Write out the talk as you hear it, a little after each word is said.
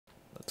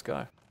Let's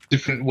go.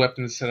 Different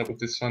weapons set up with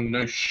this one.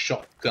 No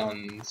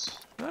shotguns.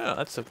 Oh,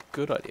 that's a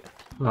good idea.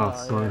 Oh,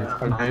 sorry. yeah.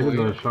 I hated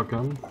those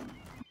shotguns.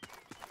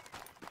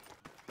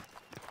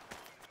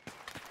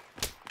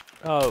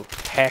 Oh,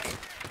 heck.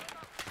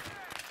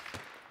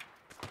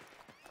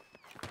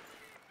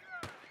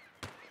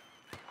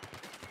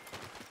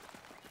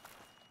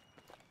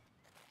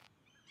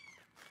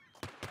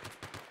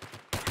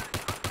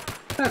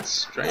 That's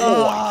strange.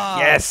 Oh,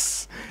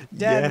 yes!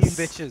 Damn yes.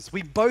 you bitches.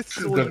 We both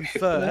saw you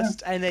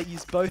first, and that you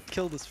both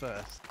killed us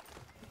first.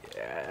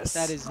 Yes.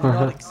 That is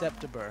not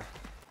acceptable.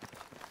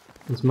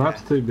 This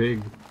map's too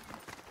big.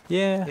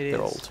 Yeah, It they're is.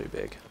 all too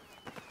big.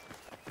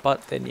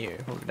 But they're new.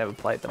 We've never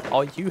played them.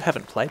 Oh, you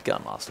haven't played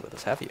Gunmaster with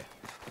us, have you?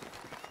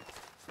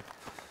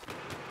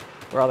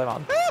 Where are they,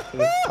 Martin?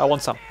 I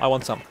want some. I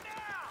want some.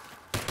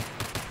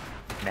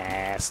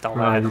 Nah, stole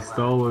Right, that. you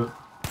stole it.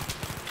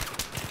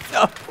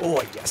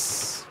 Oh,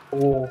 yes.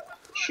 Oh,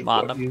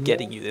 Martin, I'm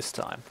getting you this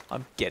time.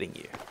 I'm getting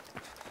you.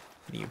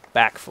 Getting you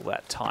back for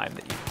that time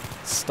that you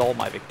stole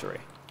my victory.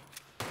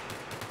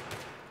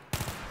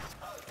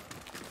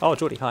 Oh,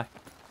 Geordie, hi.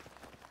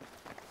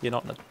 You're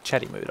not in a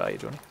chatty mood, are you,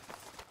 Geordie?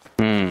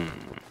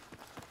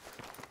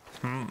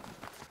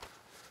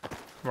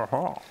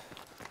 Aha.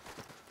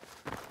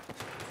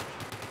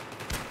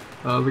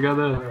 We got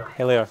there.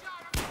 Hey, Leo.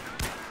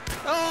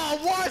 Oh,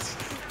 what?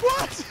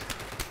 What?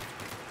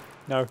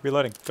 No,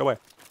 reloading. Go away.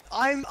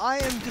 I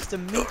am just a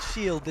meat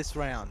shield this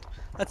round.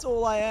 That's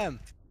all I am.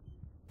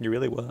 You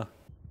really were.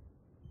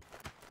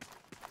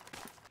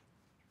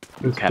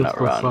 It's cannot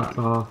pistol run. shots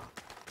are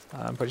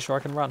I'm pretty sure I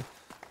can run.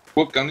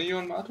 What gun are you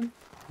on, Martin?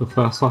 the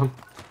first one.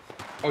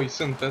 Oh, you're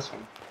still on the first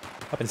one.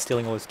 I've been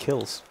stealing all his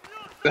kills.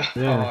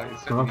 Yeah, Oh, you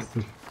sent me.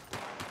 bastard.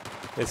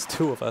 There's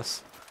two of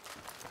us.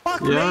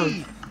 Fuck Yeah.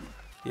 me!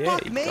 Yeah,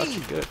 Fuck you me. got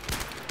you good.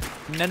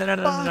 No, no, no,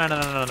 no, no, no,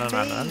 no, no, no,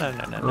 no, no, no, no,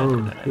 no, no, Oh, no,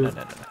 no, no, no,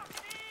 no.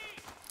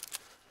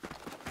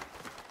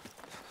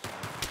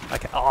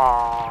 Okay.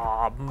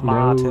 Oh,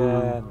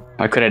 Martin.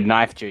 I could have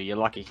knifed you, you're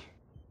lucky.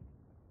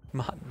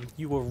 Martin,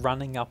 you were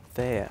running up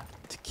there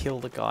to kill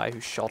the guy who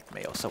shot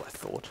me, or so I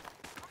thought.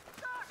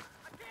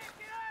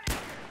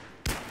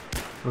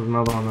 There's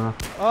another one there.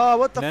 Oh,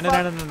 what the No, no,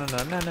 fuck? no, no, no,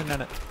 no, no, no, no,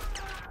 no.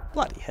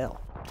 Bloody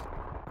hell.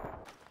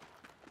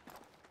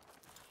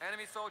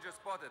 Enemy soldier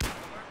spotted.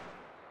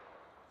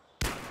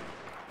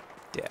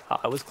 Yeah,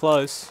 I was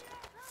close.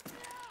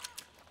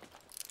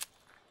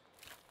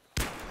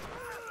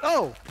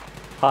 Oh,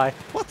 Hi.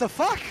 what the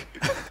fuck?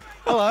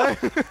 Hello?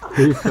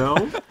 He fell?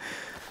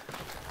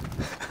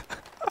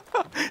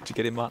 Did you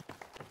get him, Martin?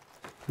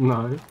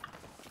 No.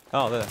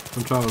 Oh, there.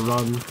 I'm trying to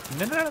run.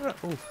 No, no, no,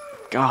 no. Ooh.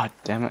 God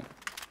damn it.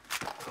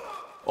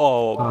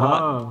 Oh,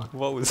 Aha. Martin.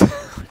 What was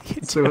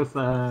that?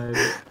 Suicide.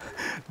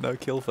 No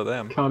kill for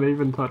them. Can't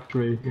even touch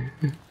me.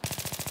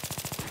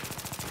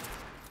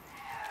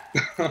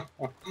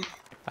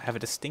 I have a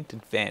distinct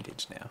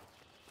advantage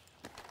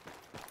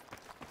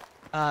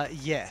now.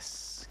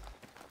 Yes.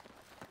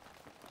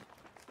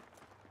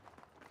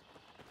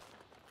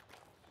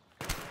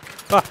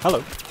 Ah, hello.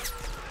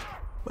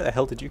 Where the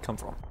hell did you come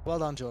from? Well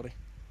done, Geordie.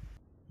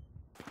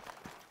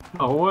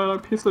 Oh, what? I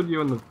pistoled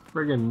you in the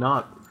friggin'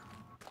 nut.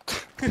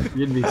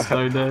 You'd be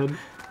so dead.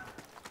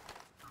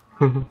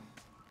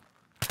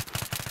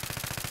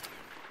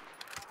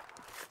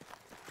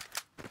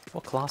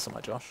 What class am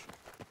I, Josh?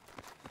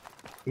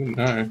 Oh,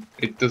 no,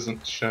 it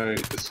doesn't show.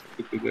 It just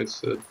quickly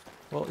goes to...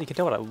 Well, you can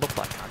tell what I look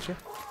like, can't you?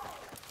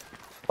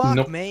 Fuck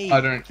Nope, me.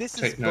 I don't This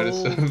take is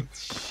notice of.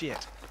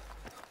 shit.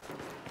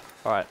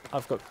 Alright,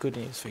 I've got good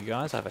news for you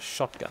guys. I have a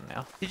shotgun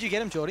now. Did you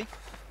get him, Geordie?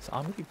 So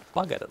I'm going to be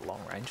buggered at long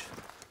range.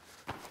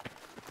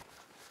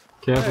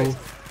 Careful.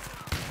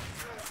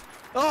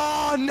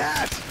 Oh,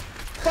 Nat!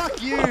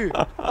 Fuck you!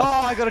 Oh,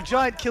 I got a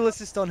giant kill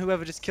assist on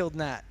whoever just killed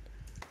Nat.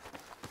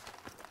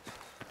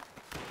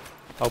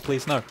 Oh,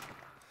 please, no.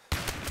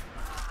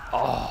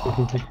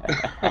 Oh.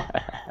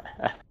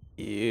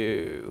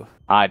 Ew.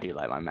 I do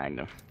like my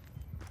Magnum.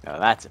 No,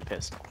 that's a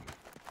pistol.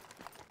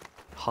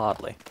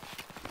 Hardly.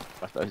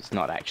 I suppose it's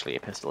not actually a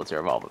pistol, it's a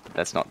revolver, but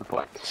that's not the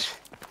point.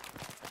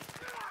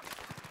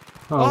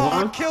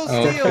 Oh, what? kill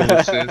Oh, steal!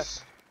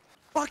 this.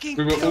 Fucking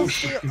We were kill all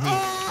steal! shooting.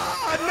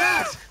 Oh,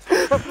 Nat!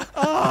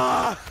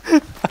 Ah!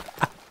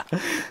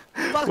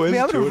 Fuck Where's me,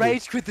 I'm gonna Geordie?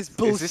 rage quit this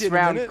bullshit Is this in a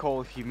round minute.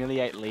 called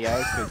Humiliate Leo?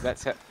 Because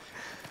that's it.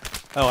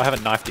 Oh, I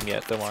haven't knifed him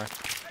yet, don't worry.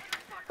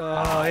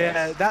 Oh,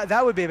 yeah,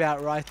 that would be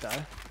about right, though.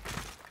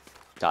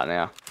 Start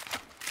now.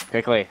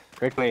 Quickly,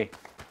 quickly.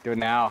 Do it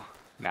now.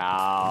 The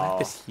Now.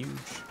 map is huge.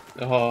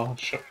 Oh,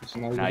 shot from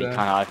some over No, you there.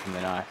 can't hide from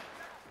the knife.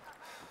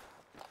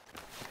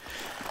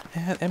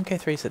 Yeah, the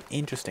MK3 is an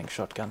interesting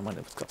shotgun when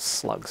it's got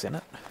slugs in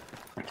it.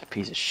 It's a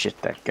piece of shit,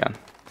 that gun.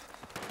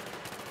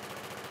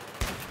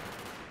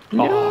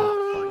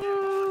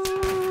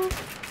 Oh.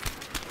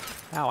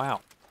 Ow,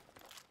 ow.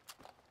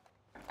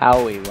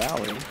 Owie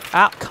wowie.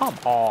 Ah, come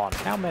on.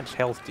 How much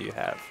health do you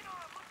have?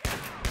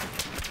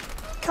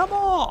 Come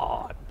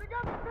on!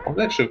 Oh,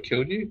 that should have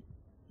killed you.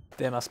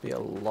 There must be a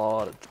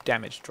lot of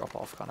damage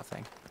drop-off kind of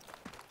thing.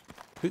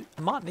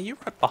 Martin, are you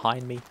right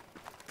behind me?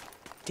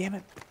 Damn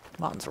it.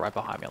 Martin's right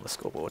behind me on the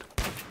scoreboard.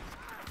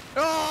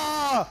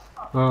 Oh!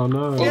 Oh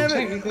no. Well,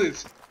 technically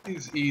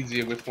it's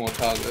easier with more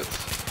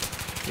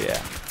targets.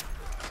 Yeah.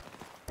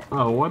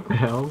 Oh, what the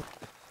hell?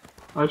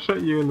 I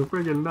shot you in the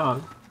friggin'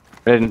 nuts.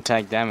 I didn't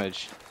take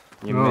damage.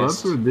 You Oh,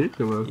 missed. that's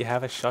ridiculous. You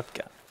have a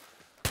shotgun.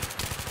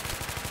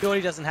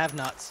 Jordy doesn't have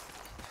nuts.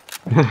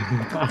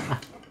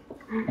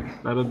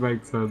 That'd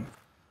make sense.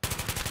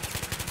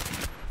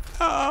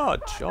 Oh,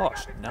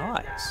 Josh,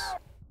 nice.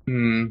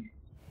 Hmm.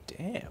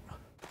 Damn.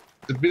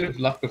 It's a bit of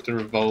luck with the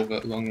revolver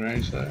at long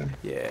range though.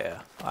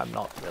 Yeah, I'm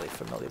not really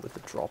familiar with the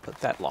drop at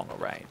that long a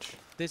range.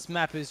 This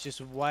map is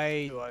just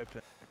way too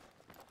open.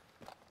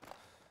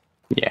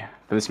 Yeah,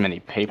 for this many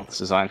people, it's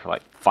designed for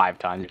like 5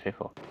 times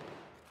people.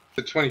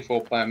 It's a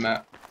 24-player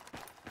map.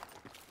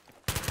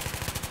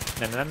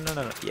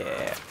 No.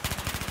 Yeah.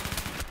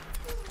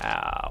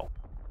 Ow.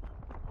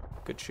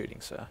 Good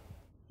shooting, sir.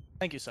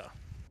 Thank you, sir.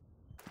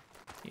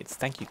 It's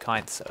thank you,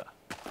 kind sir.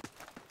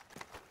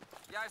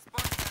 Yeah, I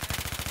spotted an enemy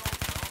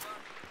soldier.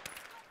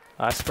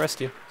 Over. I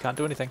expressed you. Can't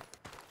do anything.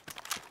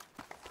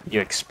 You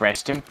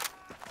expressed him?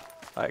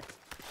 I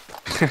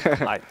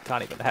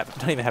can't even have.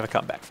 Don't even have a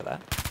comeback for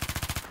that.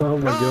 Oh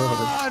my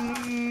god.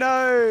 Oh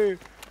no!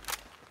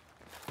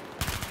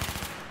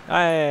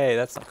 Hey,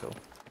 that's not cool.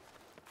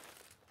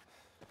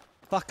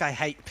 Fuck, I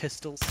hate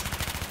pistols.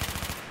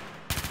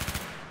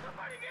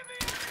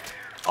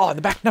 Oh, in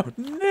the back. No.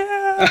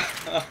 No.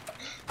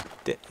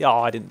 Oh,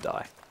 I didn't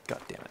die.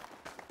 God damn it.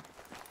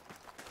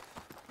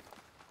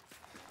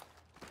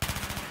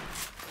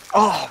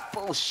 Oh,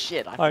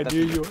 bullshit. I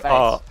knew you.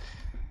 Oh,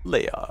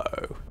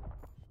 Leo.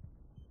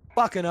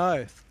 Fucking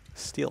oath.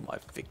 Steal my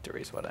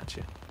victories, why don't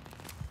you?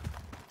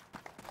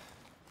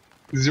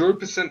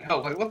 0%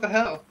 health. Like, what the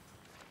hell?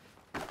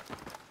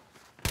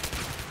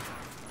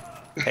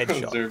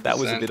 Headshot. That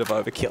was a 0%. bit of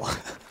overkill.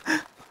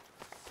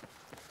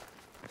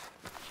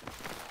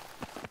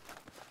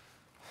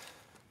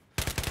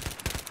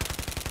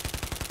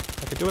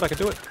 I can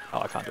do it. Oh,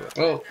 I can't do it.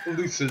 Well, at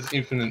least there's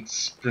infinite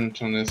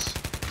sprint on this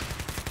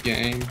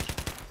game.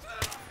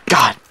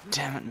 God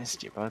damn it,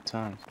 missed you both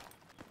times.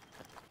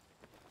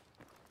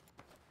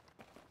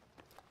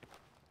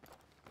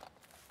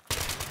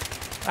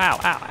 Ow,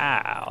 ow,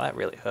 ow. That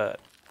really hurt.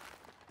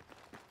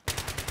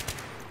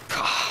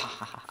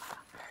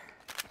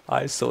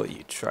 I saw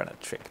you trying to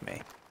trick me.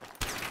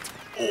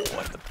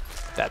 Oh,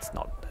 that's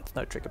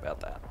no trick about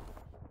that.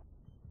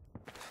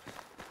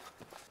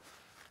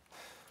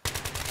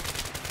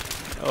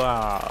 Oh,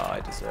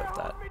 I deserved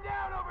that.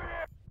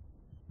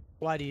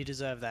 Why do you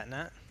deserve that,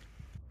 Nat?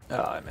 Oh,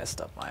 I messed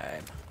up my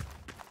aim.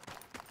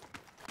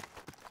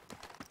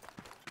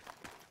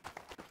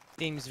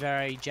 Seems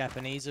very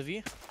Japanese of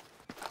you.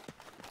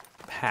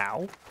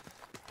 How?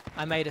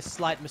 I made a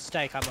slight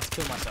mistake. I must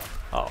kill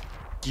myself. Oh,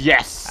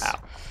 Yes! ow.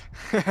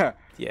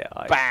 Yeah,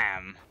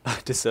 Bam! I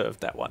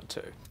deserved that one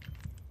too.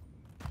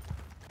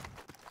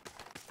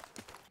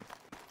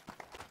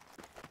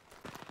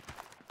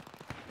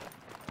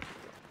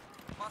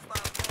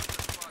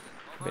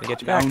 I'm gonna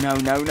get you back. No.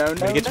 I'm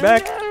gonna get you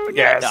back.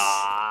 Yes.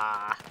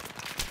 Ah.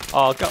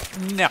 Oh, go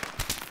now.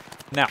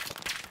 Now.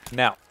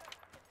 Now.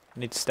 I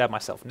need to stab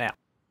myself now.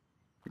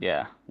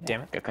 Yeah.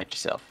 Damn it. Go cut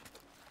yourself.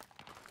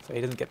 So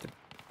he doesn't get to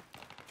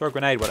throw a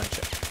grenade, why don't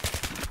you?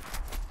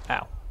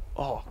 Ow.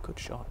 Oh, good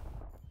shot.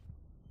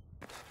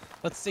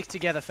 Let's stick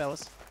together,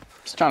 fellas.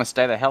 Just trying to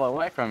stay the hell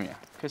away from you.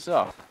 Piss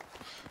off.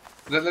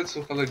 Let's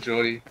all follow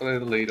Jordy. Follow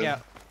the leader. Yeah.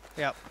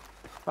 Yep.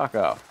 Fuck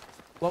off.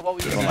 What were you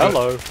Oh, saying?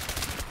 Hello.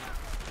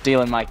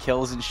 Stealing my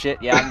kills and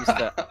shit. Yeah,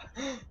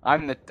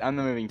 I'm the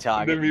moving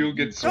target. Then we all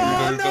get screwed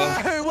Oh over.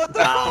 no! What the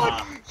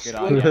Ah, good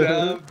on Slow you.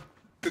 down,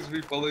 because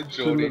we followed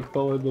Shouldn't Jordy. have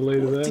followed the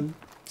leader then.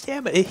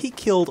 Damn it, he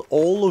killed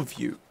all of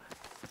you.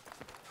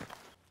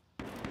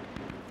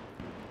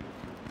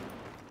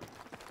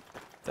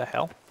 The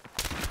hell?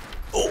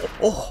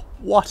 Oh,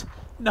 what?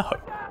 No.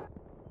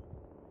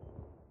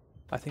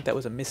 I think that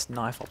was a missed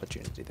knife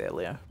opportunity there,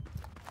 Leo.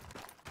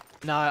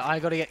 No, I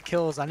gotta get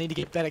kills. I need to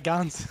get better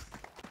guns.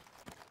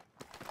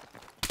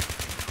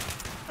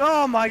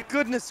 Oh my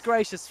goodness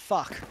gracious,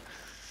 fuck.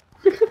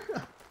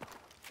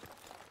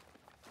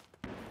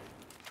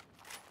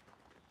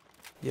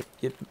 You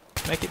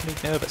make me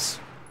nervous.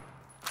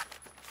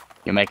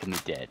 You're making me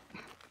dead.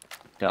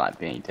 Don't like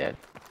being dead.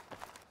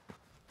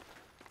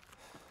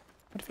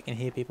 What if you can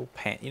hear people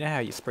pant? You know how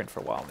you sprint for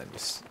a while and then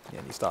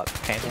you start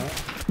panting?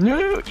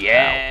 No.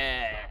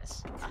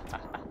 Yes.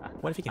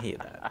 What if you can hear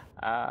that?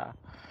 I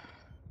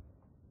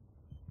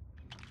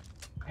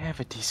have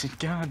a decent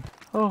gun.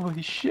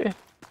 Holy shit.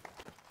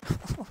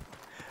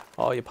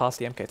 Oh, you're past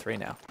the MK3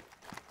 now.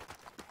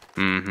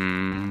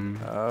 Mm-hmm.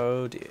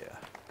 Oh dear.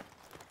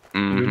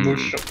 With more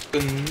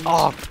shotguns.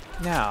 Oh,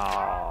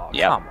 no.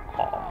 Yep. Come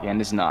on. The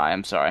end is nigh.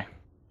 I'm sorry.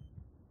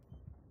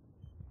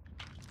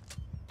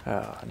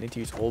 I need to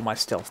use all my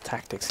stealth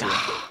tactics here.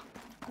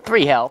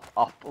 3 health.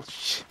 Oh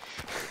bullshit.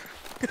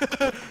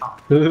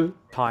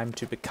 Time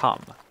to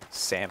become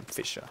Sam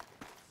Fisher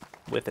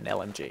with an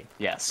LMG.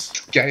 Yes.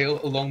 Scale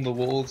along the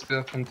walls, get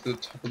up onto the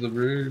top of the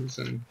roofs,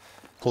 and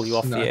pull you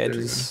off the Sniper edge,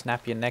 even. and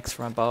snap your necks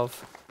from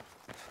above.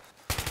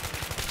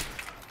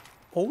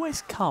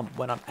 Always come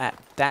when I'm at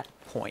that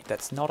point.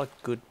 That's not a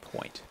good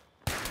point.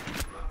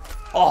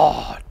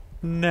 Oh,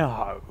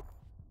 no.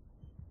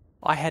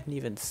 I hadn't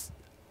even...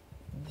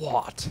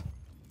 What?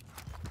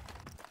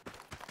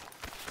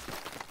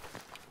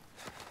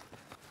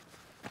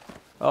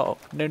 Oh,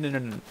 no.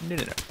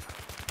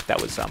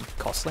 That was,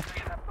 costly.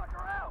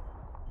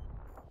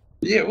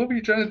 Yeah, what were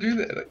you trying to do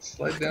there? Like,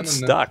 slide down I'm on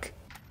stuck.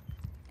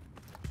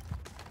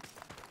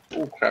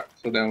 Oh crap,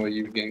 fell down where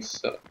you were getting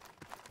stuck.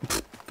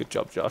 Good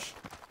job, Josh.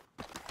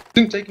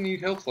 Didn't take any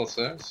health loss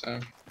though, so...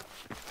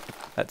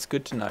 That's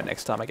good to know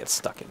next time I get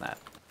stuck in that.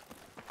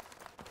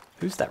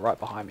 Who's that right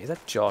behind me? Is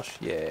that Josh?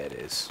 Yeah, it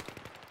is.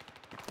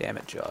 Damn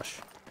it, Josh.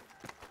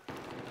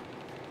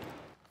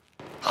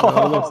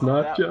 Oh, that's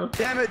not that- Joe.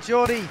 Damn it,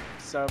 Geordie!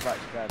 So much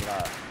bad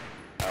luck.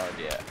 Oh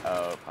dear.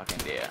 Oh fucking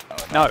dear.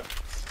 Oh No!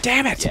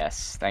 Damn it!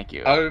 Yes, thank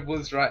you. I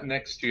was right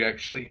next to you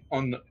actually,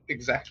 on the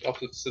exact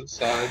opposite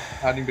side,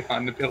 hiding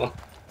behind the pillar.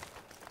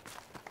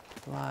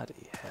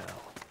 Bloody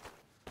hell.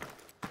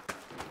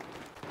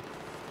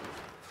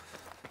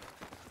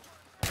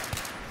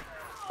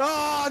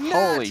 Oh,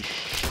 Nat! Holy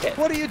shit.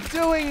 What are you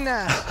doing,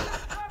 Nat?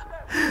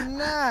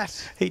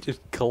 Nat! He just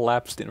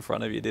collapsed in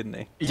front of you, didn't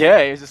he?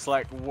 Yeah, he was just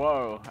like,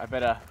 whoa, I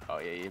better... Oh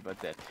yeah, you're about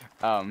dead.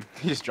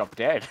 He just dropped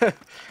dead.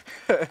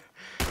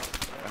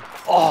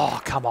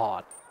 Oh, come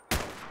on.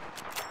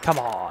 Come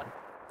on.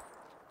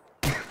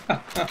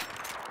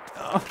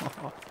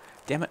 Oh,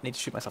 damn it, I need to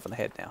shoot myself in the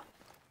head now.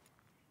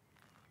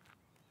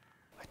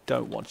 I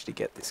don't want you to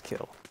get this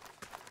kill.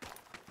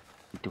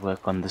 Need to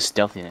work on the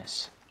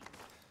stealthiness.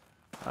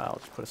 I'll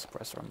just put a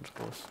suppressor on, of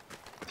course.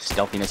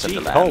 Stealthiness of Gee,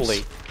 the lambs.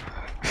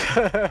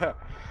 holy.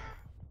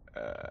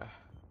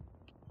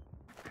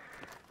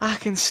 I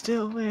can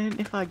still win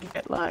if I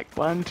get like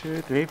 1,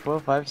 2, 3, 4,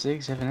 5,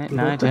 6, 7, 8,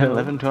 9, 10,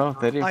 11, 12,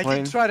 13, I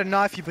 14. did try to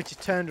knife you, but you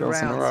turned Kills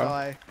in a around, row. so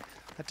I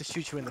had to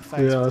shoot you in the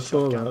face. Yeah, I with a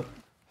saw shotgun. that.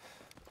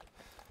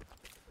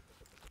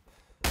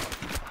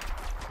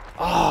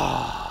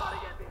 Oh,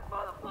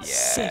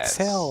 Yes. 6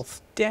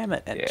 health. Damn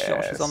it. And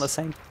Josh is on the Yes.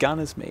 same gun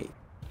as me.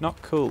 Not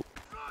cool.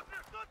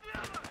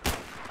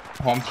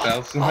 I'm fail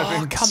Oh,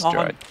 sniping. come on.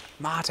 Destroyed.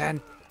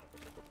 Martin.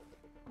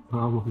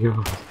 Oh my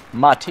god.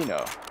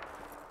 Martino.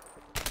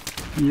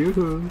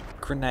 You.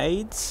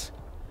 Grenades?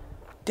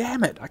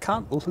 Damn it. I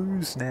can't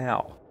lose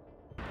now.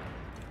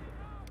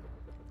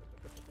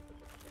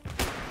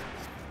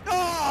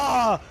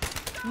 Oh!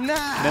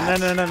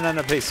 Nat!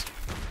 No, please.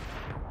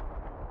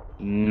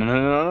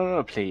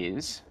 No,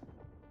 please.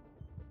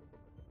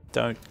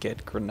 Don't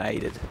get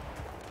grenaded.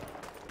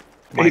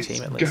 My It's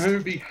team, at least. going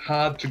to be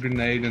hard to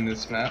grenade in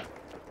this map.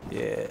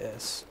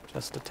 Yes,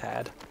 just a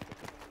tad.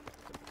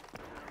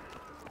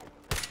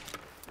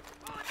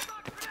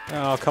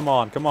 Oh, come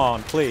on,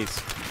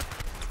 please.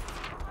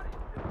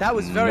 That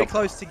was very Nope.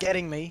 close to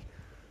getting me.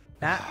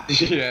 Nat.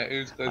 Yeah, it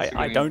was close to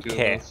I getting don't two of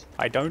care. us.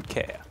 I don't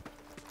care.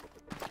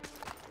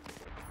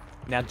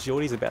 Now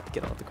Geordie's about to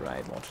get on the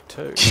grenade launcher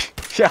too.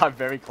 Yeah, I'm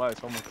very close.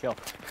 One more kill.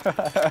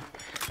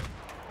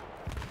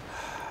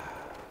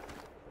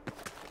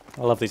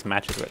 I love these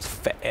matches where it's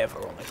forever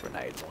on the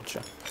grenade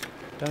launcher.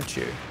 Don't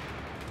you?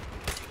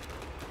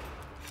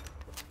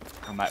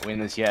 I might win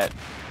this yet.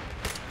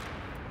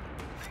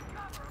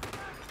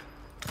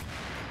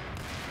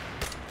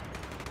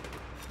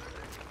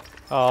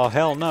 Oh,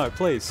 hell no,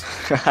 please.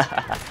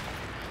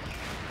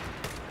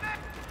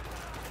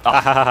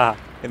 Oh.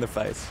 In the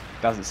face.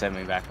 Doesn't set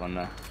me back on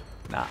the...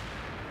 Nah.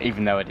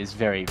 Even though it is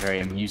very, very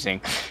amusing.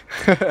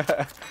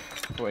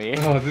 For you.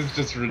 Oh, this is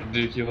just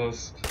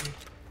ridiculous.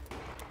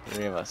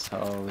 3 of us.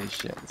 Holy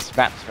shit. This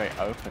map's very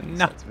open.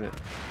 No. So it's a bit...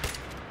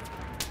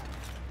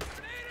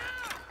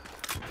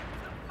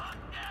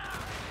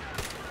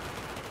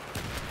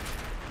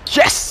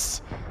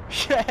 Yes!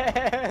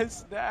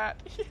 Yes!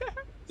 That!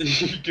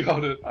 Yes! You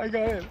got it. I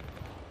got him.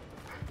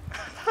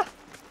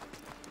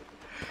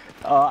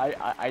 Oh,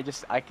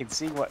 I can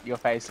see what your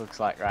face looks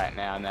like right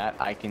now, Nat.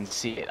 I can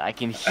see it. I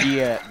can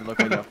hear the look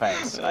on your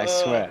face. I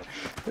swear.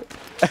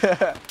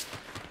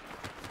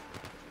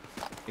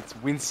 It's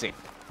wincing.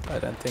 I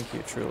don't think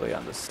you truly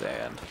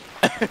understand.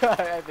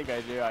 I think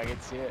I do. I can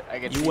see it. I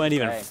can. You see weren't the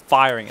even pain.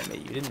 firing at me.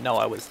 You didn't know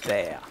I was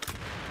there.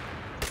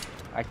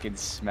 I can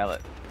smell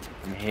it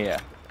from here.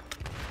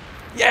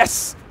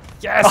 Yes! Oh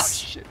Yes!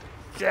 shit!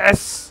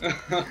 Yes!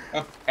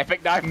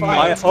 Epic knife I,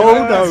 fight. Let's go, oh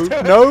let's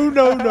go.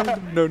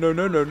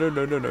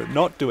 no.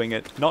 Not doing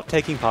it. Not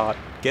taking part.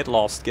 Get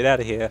lost. Get out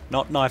of here.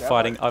 Not knife Come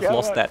fighting. on, I've come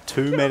lost on. that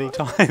too many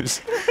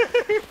times.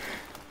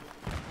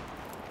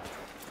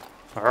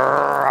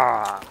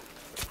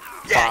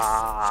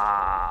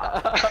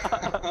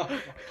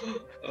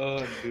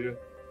 Oh dear.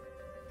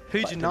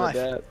 Who'd you knife?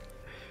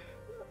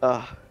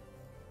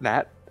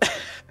 Nat.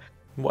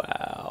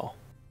 Wow.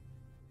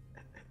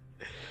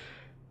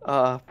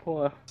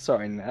 Poor.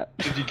 Sorry, Nat.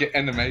 Did you get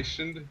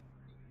animationed?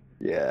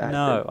 Yeah.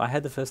 No, I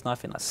had the first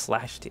knife in. I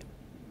slashed him.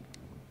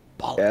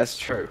 Bollocks. Yeah, that's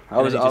true.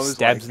 And then he just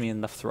stabs me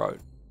in the throat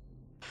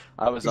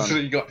I was on. So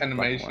you got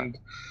animationed.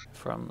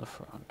 from the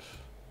front.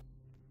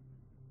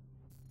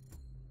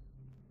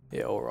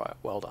 Yeah, alright,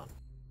 well done.